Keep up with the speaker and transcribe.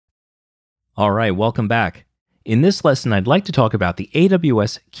All right, welcome back. In this lesson, I'd like to talk about the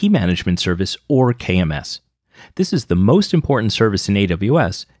AWS Key Management Service, or KMS. This is the most important service in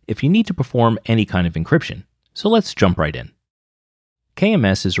AWS if you need to perform any kind of encryption. So let's jump right in.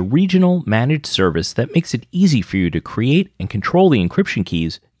 KMS is a regional managed service that makes it easy for you to create and control the encryption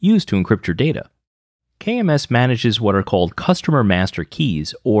keys used to encrypt your data. KMS manages what are called Customer Master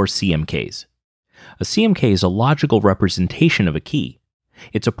Keys, or CMKs. A CMK is a logical representation of a key.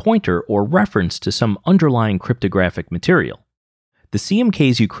 It's a pointer or reference to some underlying cryptographic material. The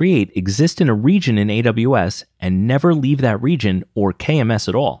CMKs you create exist in a region in AWS and never leave that region or KMS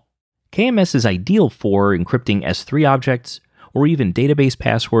at all. KMS is ideal for encrypting S3 objects or even database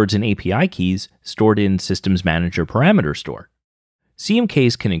passwords and API keys stored in Systems Manager Parameter Store.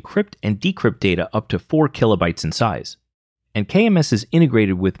 CMKs can encrypt and decrypt data up to 4 kilobytes in size. And KMS is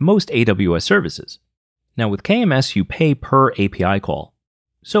integrated with most AWS services. Now with KMS, you pay per API call.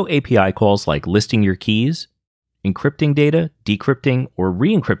 So API calls like listing your keys, encrypting data, decrypting, or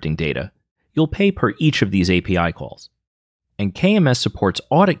re-encrypting data, you'll pay per each of these API calls. And KMS supports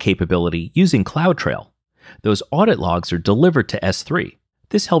audit capability using CloudTrail. Those audit logs are delivered to S3.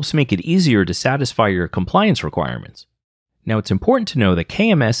 This helps make it easier to satisfy your compliance requirements. Now it's important to know that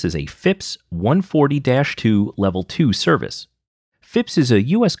KMS is a FIPS 140-2 Level 2 service. FIPS is a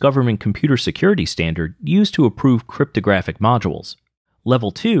US government computer security standard used to approve cryptographic modules.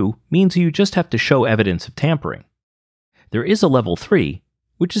 Level 2 means you just have to show evidence of tampering. There is a Level 3,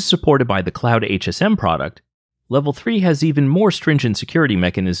 which is supported by the Cloud HSM product. Level 3 has even more stringent security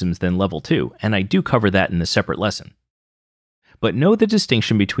mechanisms than Level 2, and I do cover that in a separate lesson. But know the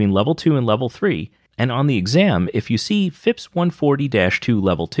distinction between Level 2 and Level 3, and on the exam, if you see FIPS 140-2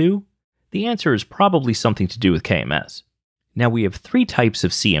 Level 2, the answer is probably something to do with KMS. Now we have 3 types of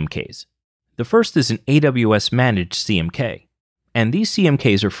CMKs. The first is an AWS managed CMK. And these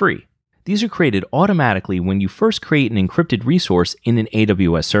CMKs are free. These are created automatically when you first create an encrypted resource in an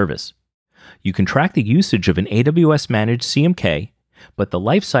AWS service. You can track the usage of an AWS managed CMK, but the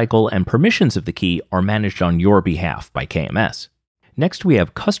lifecycle and permissions of the key are managed on your behalf by KMS. Next, we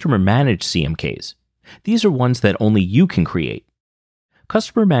have customer managed CMKs. These are ones that only you can create.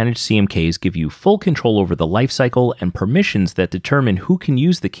 Customer managed CMKs give you full control over the lifecycle and permissions that determine who can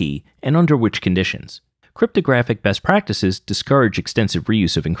use the key and under which conditions. Cryptographic best practices discourage extensive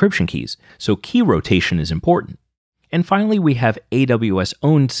reuse of encryption keys, so key rotation is important. And finally, we have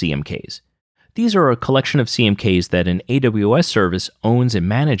AWS-owned CMKs. These are a collection of CMKs that an AWS service owns and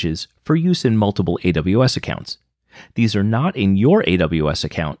manages for use in multiple AWS accounts. These are not in your AWS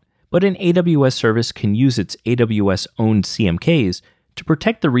account, but an AWS service can use its AWS-owned CMKs to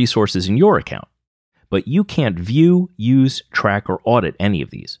protect the resources in your account. But you can't view, use, track, or audit any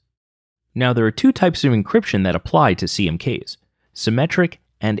of these. Now, there are 2 types of encryption that apply to CMKs, symmetric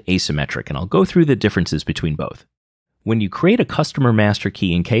and asymmetric, and I'll go through the differences between both. When you create a customer master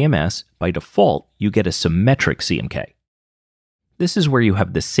key in KMS, by default, you get a symmetric CMK. This is where you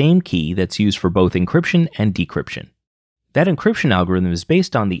have the same key that's used for both encryption and decryption. That encryption algorithm is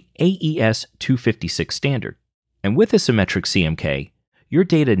based on the AES-256 standard, and with a symmetric CMK, your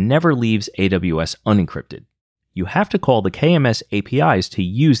data never leaves AWS unencrypted. You have to call the KMS APIs to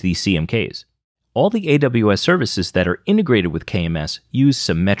use these CMKs. All the AWS services that are integrated with KMS use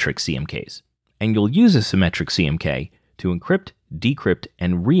symmetric CMKs, and you'll use a symmetric CMK to encrypt, decrypt,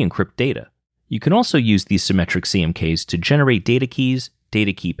 and re-encrypt data. You can also use these symmetric CMKs to generate data keys,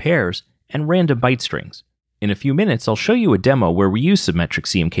 data key pairs, and random byte strings. In a few minutes, I'll show you a demo where we use symmetric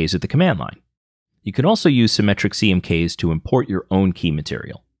CMKs at the command line. You can also use symmetric CMKs to import your own key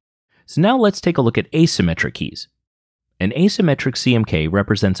material. So now let's take a look at asymmetric keys. An asymmetric CMK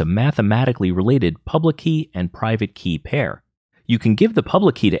represents a mathematically related public key and private key pair. You can give the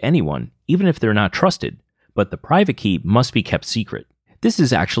public key to anyone, even if they're not trusted, but the private key must be kept secret. This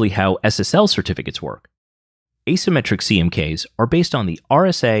is actually how SSL certificates work. Asymmetric CMKs are based on the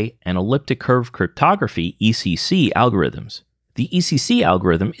RSA and elliptic curve cryptography (ECC) algorithms. The ECC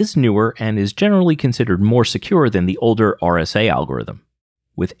algorithm is newer and is generally considered more secure than the older RSA algorithm.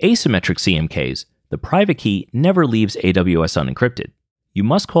 With asymmetric CMKs, the private key never leaves AWS unencrypted. You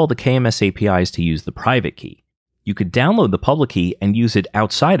must call the KMS APIs to use the private key. You could download the public key and use it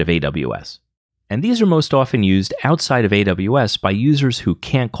outside of AWS. And these are most often used outside of AWS by users who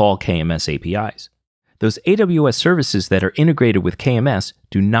can't call KMS APIs. Those AWS services that are integrated with KMS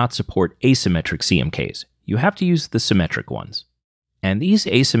do not support asymmetric CMKs. You have to use the symmetric ones. And these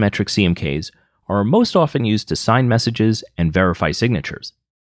asymmetric CMKs are most often used to sign messages and verify signatures.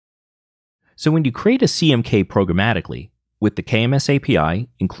 So when you create a CMK programmatically, with the KMS API,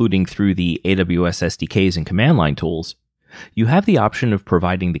 including through the AWS SDKs and command line tools, you have the option of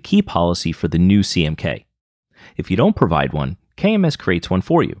providing the key policy for the new CMK. If you don't provide one, KMS creates one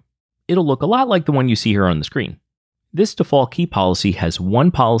for you. It'll look a lot like the one you see here on the screen. This default key policy has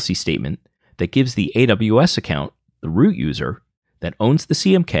one policy statement that gives the AWS account, the root user, that owns the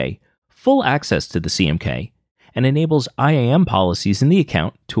CMK, full access to the CMK, and enables IAM policies in the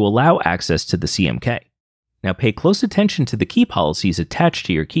account to allow access to the CMK. Now pay close attention to the key policies attached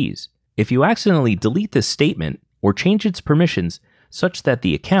to your keys. If you accidentally delete this statement or change its permissions such that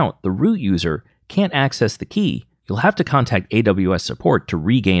the account, the root user, can't access the key, you'll have to contact AWS support to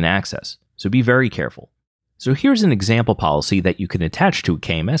regain access, so be very careful. So here's an example policy that you can attach to a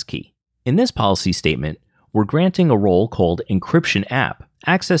KMS key. In this policy statement, we're granting a role called encryption app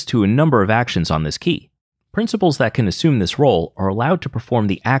access to a number of actions on this key. Principals that can assume this role are allowed to perform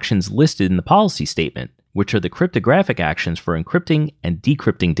the actions listed in the policy statement, which are the cryptographic actions for encrypting and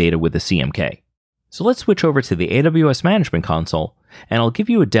decrypting data with the CMK. So let's switch over to the AWS Management Console, and I'll give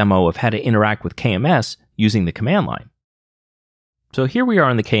you a demo of how to interact with KMS using the command line. So here we are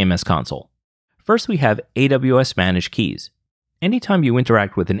in the KMS console. First, we have AWS Managed Keys. Anytime you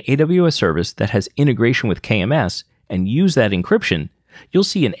interact with an AWS service that has integration with KMS and use that encryption, you'll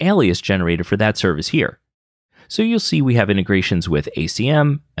see an alias generated for that service here. So you'll see we have integrations with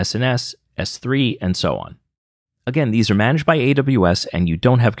ACM, SNS, S3, and so on. Again, these are managed by AWS and you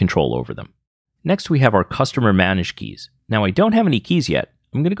don't have control over them. Next, we have our customer managed keys. Now, I don't have any keys yet.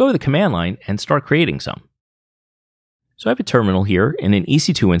 I'm going to go to the command line and start creating some. So I have a terminal here in an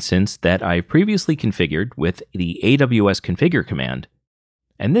EC2 instance that I previously configured with the AWS configure command,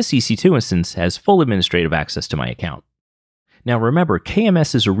 and this EC2 instance has full administrative access to my account. Now remember,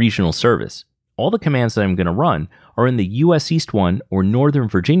 KMS is a regional service. All the commands that I'm going to run are in the US East 1 or Northern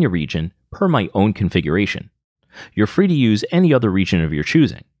Virginia region per my own configuration. You're free to use any other region of your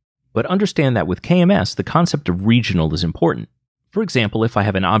choosing, but understand that with KMS, the concept of regional is important. For example, if I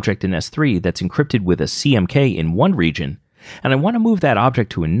have an object in S3 that's encrypted with a CMK in one region, and I want to move that object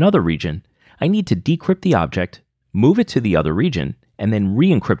to another region, I need to decrypt the object, move it to the other region, and then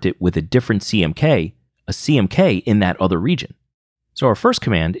re-encrypt it with a different CMK, a CMK in that other region. So our first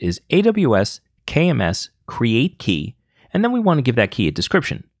command is AWS KMS create key, and then we want to give that key a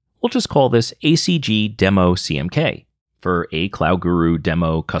description. We'll just call this ACG demo CMK for a Cloud Guru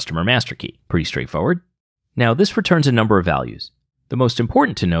demo customer master key. Pretty straightforward. Now this returns a number of values. The most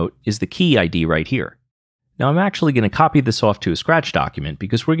important to note is the key ID right here. Now I'm actually going to copy this off to a Scratch document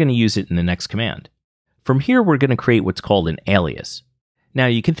because we're going to use it in the next command. From here, we're going to create what's called an alias. Now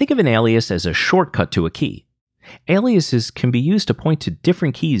you can think of an alias as a shortcut to a key. Aliases can be used to point to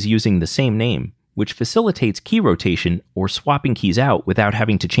different keys using the same name, which facilitates key rotation or swapping keys out without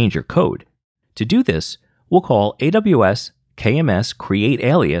having to change your code. To do this, we'll call AWS KMS create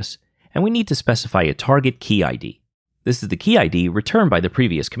alias, and we need to specify a target key ID. This is the key ID returned by the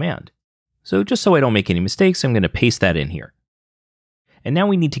previous command. So just so I don't make any mistakes, I'm going to paste that in here. And now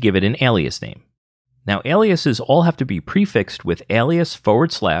we need to give it an alias name. Now aliases all have to be prefixed with alias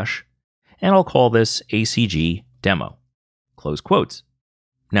 /, and I'll call this ACG demo. Close quotes.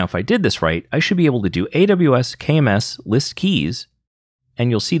 Now if I did this right, I should be able to do AWS KMS list keys, and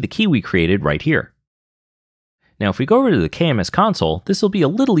you'll see the key we created right here. Now if we go over to the KMS console, this will be a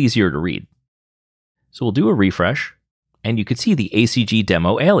little easier to read. So we'll do a refresh, and you could see the ACG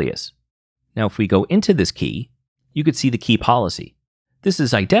demo alias. Now if we go into this key, you could see the key policy. This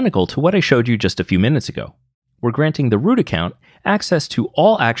is identical to what I showed you just a few minutes ago. We're granting the root account access to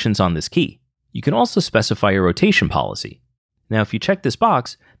all actions on this key. You can also specify a rotation policy. Now if you check this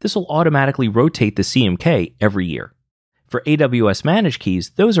box, this will automatically rotate the CMK every year. For AWS managed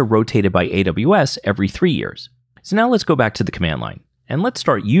keys, those are rotated by AWS every 3 years. So now let's go back to the command line, and let's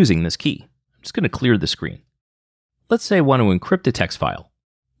start using this key. I'm just going to clear the screen. Let's say I want to encrypt a text file.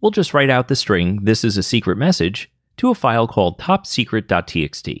 We'll just write out the string, "This is a secret message," to a file called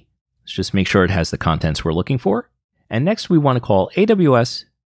topsecret.txt. Let's just make sure it has the contents we're looking for. And next we want to call AWS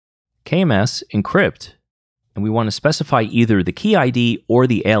KMS encrypt, and we want to specify either the key ID or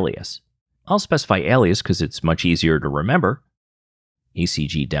the alias. I'll specify alias because it's much easier to remember.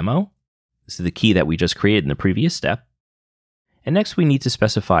 ACG demo. This is the key that we just created in the previous step. And next we need to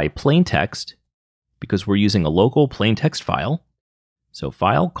specify plain text because we're using a local plain text file. So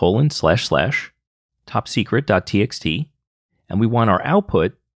file : topsecret.txt, and we want our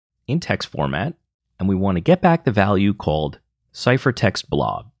output in text format, and we want to get back the value called ciphertext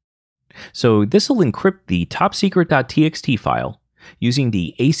blob. So this will encrypt the topsecret.txt file using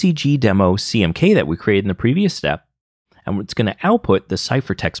the ACG demo CMK that we created in the previous step, and it's going to output the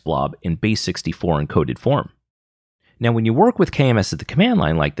ciphertext blob in base 64 encoded form. Now when you work with KMS at the command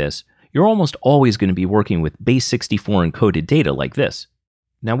line like this, you're almost always going to be working with base64 encoded data like this.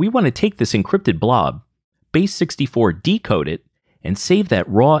 Now we want to take this encrypted blob, base64 decode it, and save that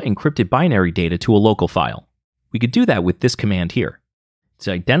raw encrypted binary data to a local file. We could do that with this command here. It's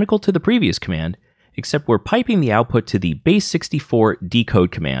identical to the previous command, except we're piping the output to the base64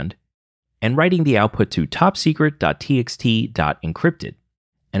 decode command and writing the output to topsecret.txt.encrypted.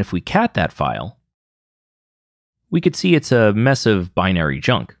 And if we cat that file, we could see it's a mess of binary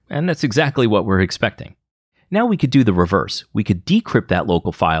junk, and that's exactly what we're expecting. Now we could do the reverse. We could decrypt that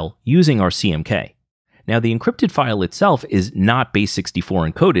local file using our CMK. Now the encrypted file itself is not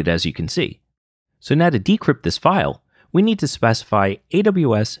base64 encoded, as you can see. So now to decrypt this file, we need to specify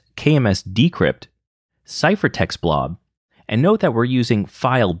AWS KMS decrypt, ciphertext blob, and note that we're using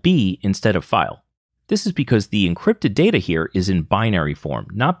file B instead of file. This is because the encrypted data here is in binary form,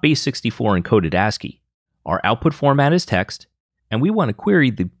 not base64 encoded ASCII. Our output format is text, and we want to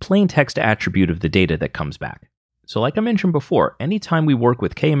query the plain text attribute of the data that comes back. So like I mentioned before, anytime we work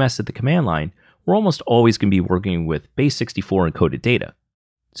with KMS at the command line, we're almost always going to be working with base64 encoded data.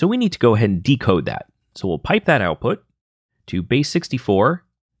 So we need to go ahead and decode that. So we'll pipe that output to base64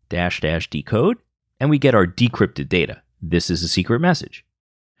 -- decode, and we get our decrypted data. This is a secret message.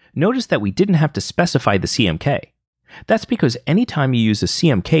 Notice that we didn't have to specify the CMK. That's because anytime you use a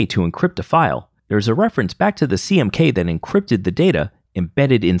CMK to encrypt a file, there's a reference back to the CMK that encrypted the data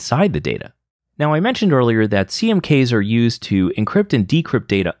embedded inside the data. Now, I mentioned earlier that CMKs are used to encrypt and decrypt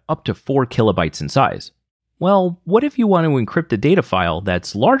data up to 4 kilobytes in size. Well, what if you want to encrypt a data file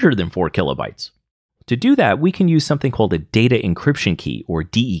that's larger than 4 kilobytes? To do that, we can use something called a data encryption key, or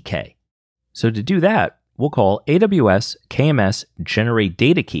DEK. So to do that, we'll call AWS KMS generate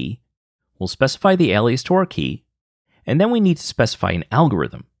data key, we'll specify the alias to our key, and then we need to specify an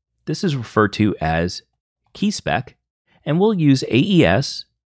algorithm. This is referred to as keyspec, and we'll use AES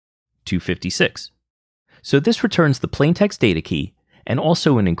 256. So this returns the plaintext data key and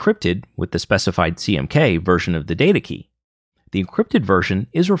also an encrypted, with the specified CMK, version of the data key. The encrypted version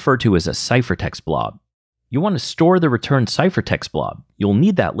is referred to as a ciphertext blob. You want to store the returned ciphertext blob. You'll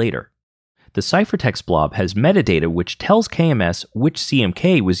need that later. The ciphertext blob has metadata which tells KMS which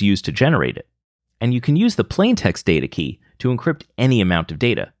CMK was used to generate it. And you can use the plaintext data key to encrypt any amount of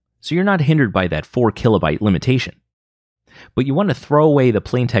data, so you're not hindered by that 4 kilobyte limitation. But you want to throw away the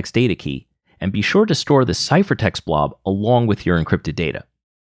plaintext data key and be sure to store the ciphertext blob along with your encrypted data.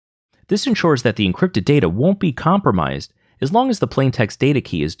 This ensures that the encrypted data won't be compromised as long as the plaintext data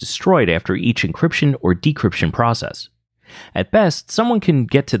key is destroyed after each encryption or decryption process. At best, someone can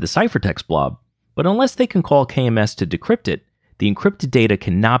get to the ciphertext blob, but unless they can call KMS to decrypt it, the encrypted data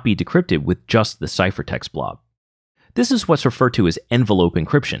cannot be decrypted with just the ciphertext blob. This is what's referred to as envelope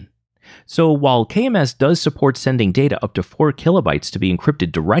encryption. So while KMS does support sending data up to 4 kilobytes to be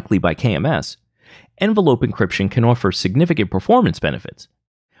encrypted directly by KMS, envelope encryption can offer significant performance benefits.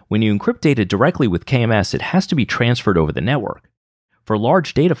 When you encrypt data directly with KMS, it has to be transferred over the network. For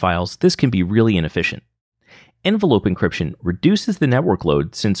large data files, this can be really inefficient. Envelope encryption reduces the network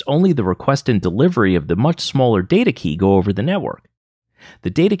load since only the request and delivery of the much smaller data key go over the network. The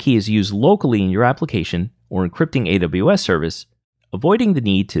data key is used locally in your application or encrypting AWS service, avoiding the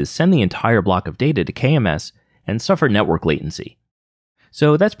need to send the entire block of data to KMS and suffer network latency.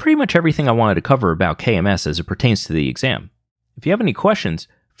 So that's pretty much everything I wanted to cover about KMS as it pertains to the exam. If you have any questions,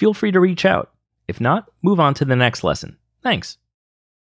 feel free to reach out. If not, move on to the next lesson. Thanks.